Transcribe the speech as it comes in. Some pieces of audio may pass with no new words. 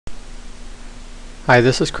Hi,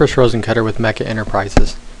 this is Chris Rosencutter with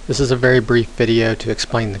MecaEnterprises. This is a very brief video to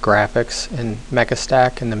explain the graphics in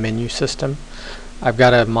MecaStack and the menu system. I've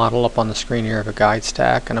got a model up on the screen here of a guide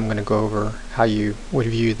stack, and I'm going to go over how you would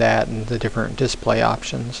view that and the different display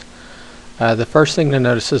options. The first thing to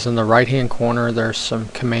notice is in the right hand corner there's some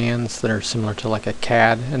commands that are similar to like a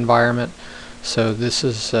CAD environment. So this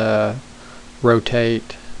is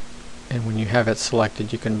rotate, and when you have it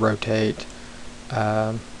selected you can rotate,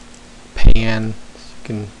 pan, you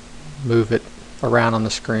can move it around on the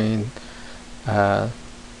screen,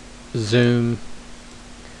 zoom.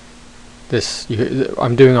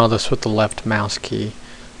 I'm doing all this with the left mouse key.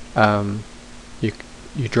 You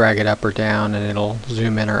drag it up or down and it'll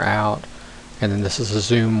zoom in or out, and then this is a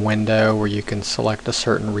zoom window where you can select a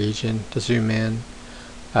certain region to zoom in,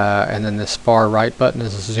 and then this far right button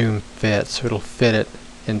is a zoom fit, so it'll fit it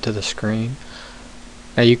into the screen.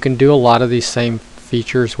 Now you can do a lot of these same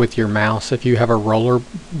features with your mouse. If you have a roller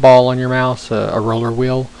ball on your mouse, a roller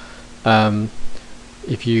wheel,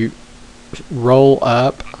 if you roll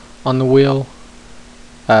up on the wheel,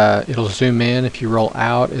 it'll zoom in. If you roll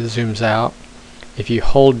out, it zooms out. If you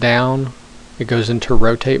hold down, it goes into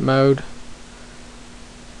rotate mode,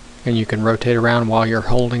 and you can rotate around while you're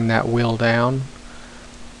holding that wheel down.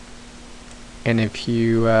 And if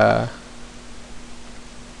you yeah,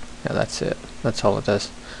 that's it. That's all it does.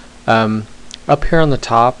 Up here on the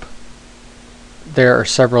top there are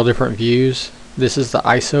several different views. This is the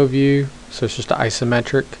ISO view, so it's just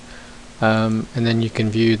isometric, and then you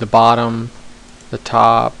can view the bottom, the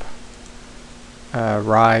top,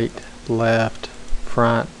 right, left,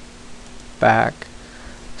 front, back.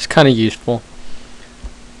 It's kind of useful.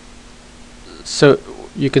 So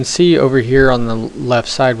you can see over here on the left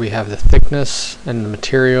side we have the thickness and the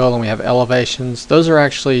material, and we have elevations. Those are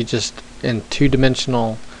actually just in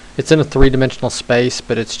two-dimensional. It's in a three-dimensional space,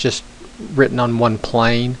 but it's just written on one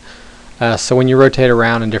plane. So when you rotate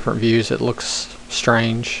around in different views, it looks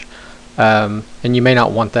strange, and you may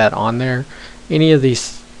not want that on there. Any of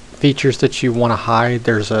these features that you want to hide,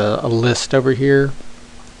 there's a list over here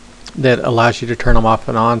that allows you to turn them off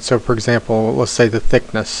and on. So for example, let's say the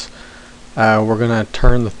thickness. We're going to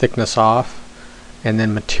turn the thickness off, and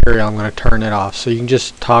then material, I'm going to turn it off. So you can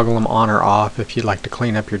just toggle them on or off if you'd like to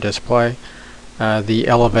clean up your display. The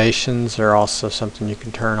elevations are also something you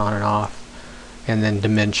can turn on and off, and then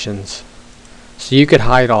dimensions. So you could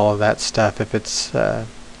hide all of that stuff if it's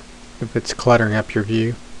cluttering up your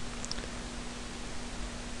view,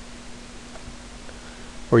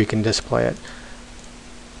 or you can display it.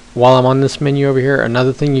 While I'm on this menu over here,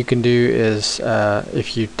 another thing you can do is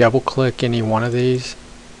if you double click any one of these,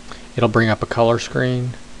 it'll bring up a color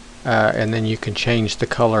screen, and then you can change the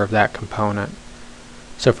color of that component.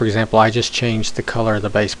 So for example, I just changed the color of the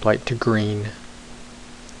base plate to green.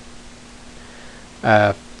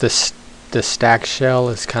 The stack shell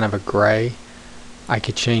is kind of a gray. I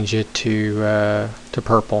could change it to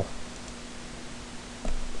purple.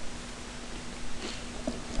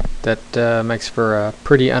 That makes for a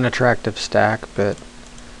pretty unattractive stack, but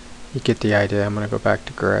you get the idea. I'm going to go back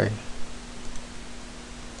to gray.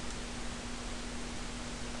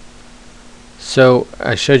 So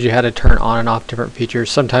I showed you how to turn on and off different features.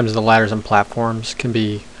 Sometimes the ladders and platforms can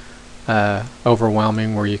be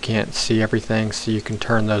overwhelming where you can't see everything, so you can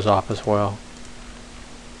turn those off as well.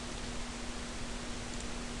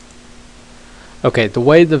 Okay, the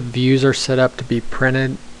way the views are set up to be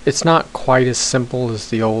printed, it's not quite as simple as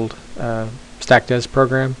the old StackDes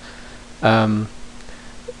program.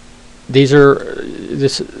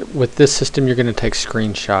 With this system you're going to take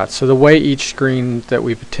screenshots. So the way each screen that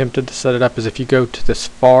we've attempted to set it up is if you go to this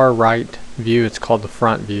far right view, it's called the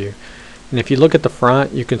front view. And if you look at the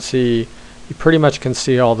front, you pretty much can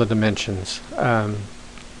see all the dimensions, the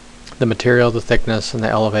material, the thickness, and the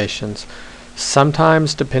elevations.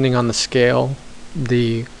 Sometimes, depending on the scale,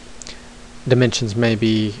 the dimensions may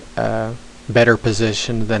be better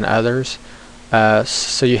positioned than others.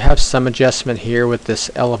 So you have some adjustment here with this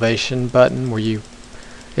elevation button where you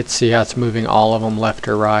see how it's moving all of them left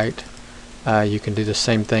or right. You can do the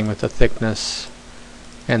same thing with the thickness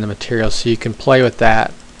and the material, so you can play with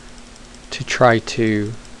that to try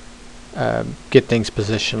to get things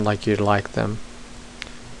positioned like you'd like them.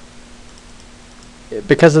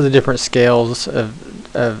 Because of the different scales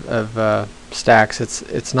of stacks,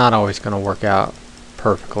 it's not always going to work out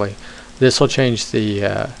perfectly. This will change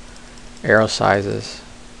the arrow sizes.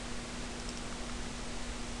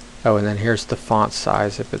 Oh, and then here's the font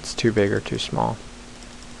size if it's too big or too small.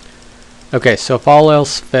 Okay, so if all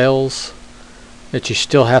else fails, that you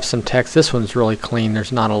still have some text. This one's really clean,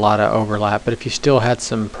 there's not a lot of overlap, but if you still had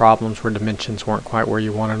some problems where dimensions weren't quite where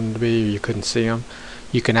you wanted them to be, or you couldn't see them,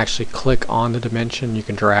 you can actually click on the dimension, you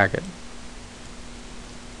can drag it.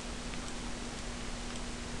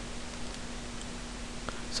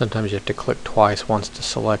 Sometimes you have to click twice, once to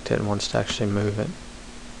select it and once to actually move it.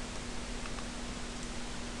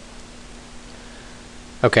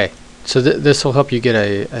 Okay, so this will help you get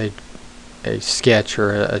a sketch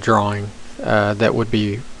or a drawing that would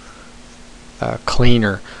be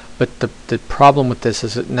cleaner. But the problem with this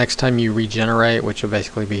is that next time you regenerate, which will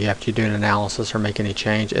basically be after you do an analysis or make any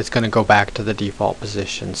change, it's going to go back to the default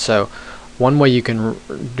position. So one way you can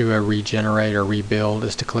do a regenerate or rebuild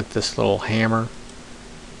is to click this little hammer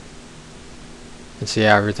and see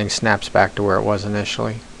how everything snaps back to where it was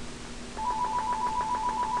initially.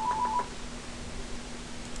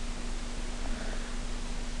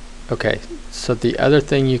 Okay, so the other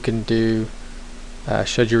thing you can do,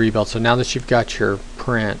 showed you rebuild. So now that you've got your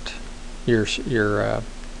print, your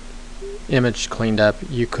image cleaned up,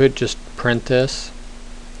 you could just print this.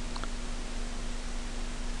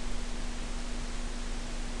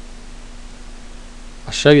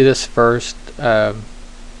 I'll show you this first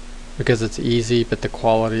because it's easy, but the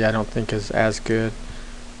quality I don't think is as good.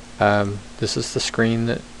 This is the screen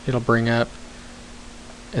that it'll bring up.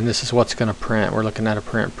 And this is what's going to print. We're looking at a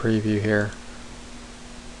print preview here.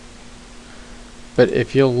 But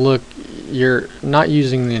if you'll look, you're not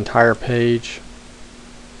using the entire page.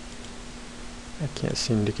 I can't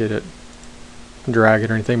seem to get it, drag it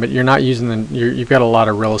or anything, but you're not using the, you've got a lot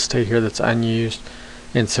of real estate here that's unused,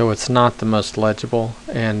 and so it's not the most legible,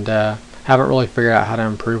 and haven't really figured out how to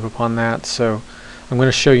improve upon that. So I'm going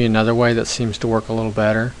to show you another way that seems to work a little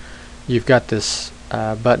better. You've got this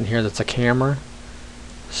button here that's a camera.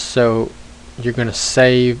 So you're going to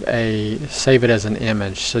save it as an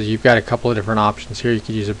image. So you've got a couple of different options here. You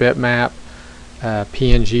could use a bitmap, a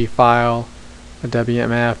PNG file, a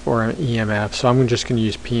WMF, or an EMF. So I'm just going to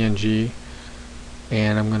use PNG,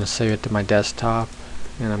 and I'm going to save it to my desktop,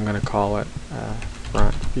 and I'm going to call it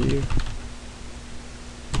front view.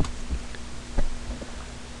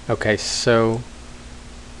 Okay, so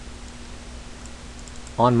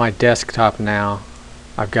on my desktop now,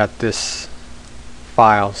 I've got this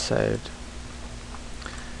file saved,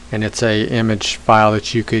 and it's a image file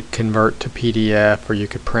that you could convert to PDF, or you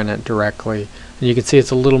could print it directly, and you can see it's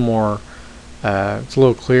a little more it's a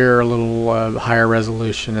little clearer, a little higher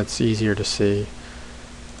resolution, it's easier to see,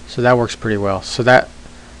 so that works pretty well. So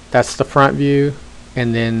that's the front view,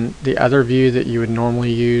 and then the other view that you would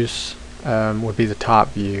normally use would be the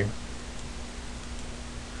top view.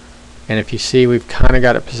 And if you see, we've kind of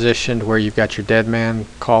got it positioned where you've got your dead man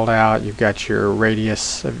called out, you've got your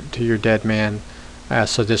radius to your dead man,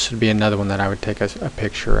 so this would be another one that I would take a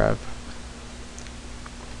picture of.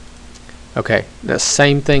 Okay, the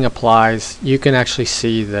same thing applies. You can actually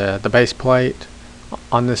see the base plate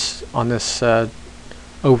on this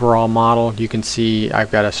overall model. You can see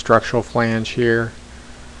I've got a structural flange here.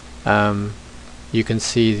 You can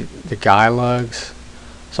see the guy lugs.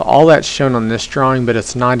 So all that's shown on this drawing, but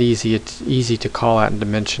it's not easy. It's easy to call out and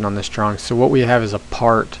dimension on this drawing. So what we have is a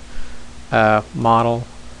part model.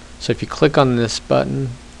 So if you click on this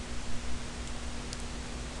button,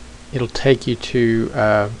 it'll take you to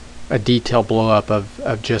a detail blow up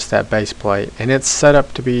of just that base plate, and it's set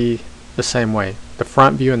up to be the same way. The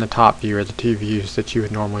front view and the top view are the two views that you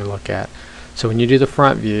would normally look at. So when you do the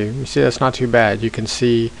front view, you see that's not too bad. You can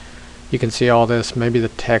see all this. Maybe the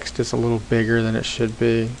text is a little bigger than it should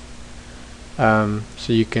be. So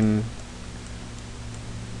you can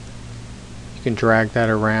drag that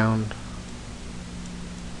around.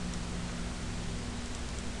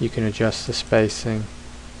 You can adjust the spacing.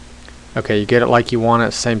 Okay, you get it like you want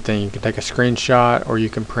it. Same thing. You can take a screenshot, or you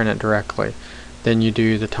can print it directly. Then you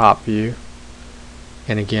do the top view,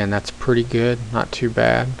 and again, that's pretty good. Not too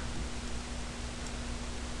bad.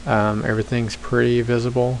 Everything's pretty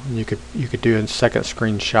visible. And you could do a second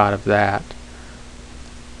screenshot of that.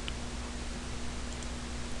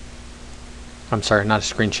 I'm sorry, not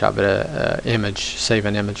a screenshot, but a image. Save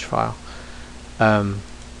an image file.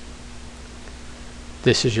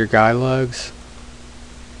 This is your guy lugs.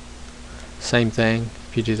 Same thing.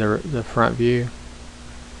 If you do the front view.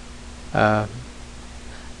 The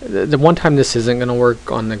one time this isn't going to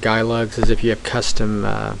work on the guy lugs is if you have custom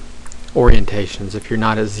orientations. If you're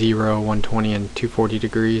not at 0, 120, and 240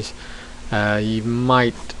 degrees, you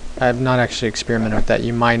might, I've not actually experimented with that,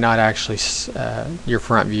 you might not actually, your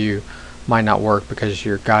front view might not work because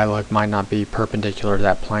your guy lug might not be perpendicular to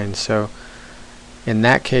that plane. So in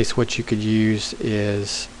that case, what you could use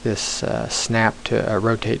is this snap to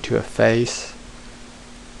rotate to a face.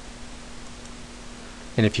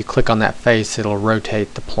 and if you click on that face, it'll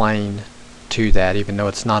rotate the plane to that, even though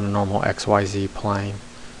it's not a normal XYZ plane.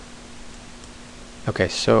 Okay,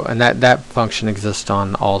 so and that function exists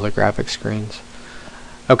on all the graphic screens.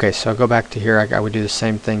 Okay, so I'll go back to here. I would do the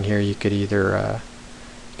same thing here. You could either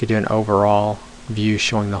you could do an overall view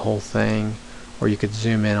showing the whole thing, or you could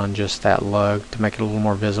zoom in on just that lug to make it a little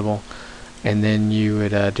more visible, and then you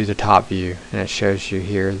would do the top view, and it shows you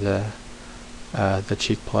here the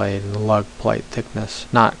cheek plate and the lug plate thickness.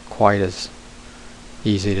 Not quite as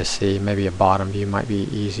easy to see. Maybe a bottom view might be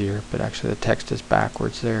easier, but actually the text is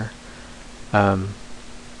backwards there. So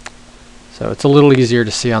it's a little easier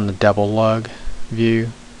to see on the double lug view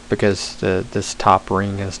because this top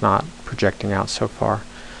ring is not projecting out so far.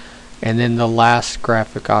 And then the last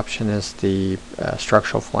graphic option is the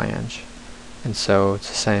structural flange, and so it's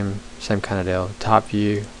the same kind of deal. The top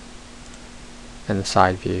view and the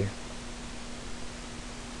side view.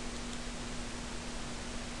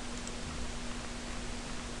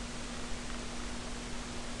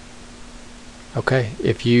 Okay,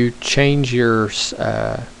 if you change your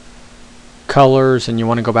colors and you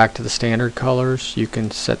want to go back to the standard colors, you can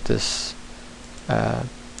set this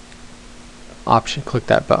option, click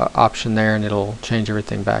that option there, and it'll change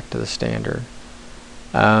everything back to the standard.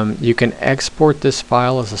 You can export this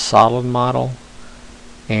file as a solid model,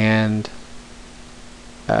 and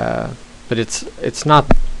but it's not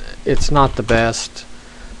the best.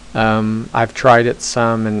 I've tried it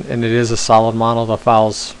some, and it is a solid model. The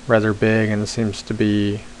file's rather big, and it seems to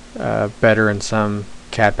be better in some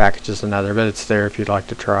CAD packages than other, but it's there if you'd like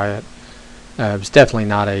to try it. It's definitely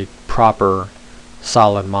not a proper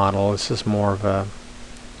solid model. This is more of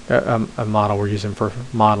a model we're using for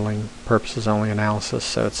modeling purposes only, analysis,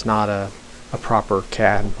 so it's not a proper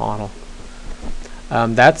CAD model.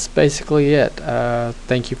 That's basically it.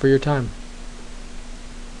 Thank you for your time.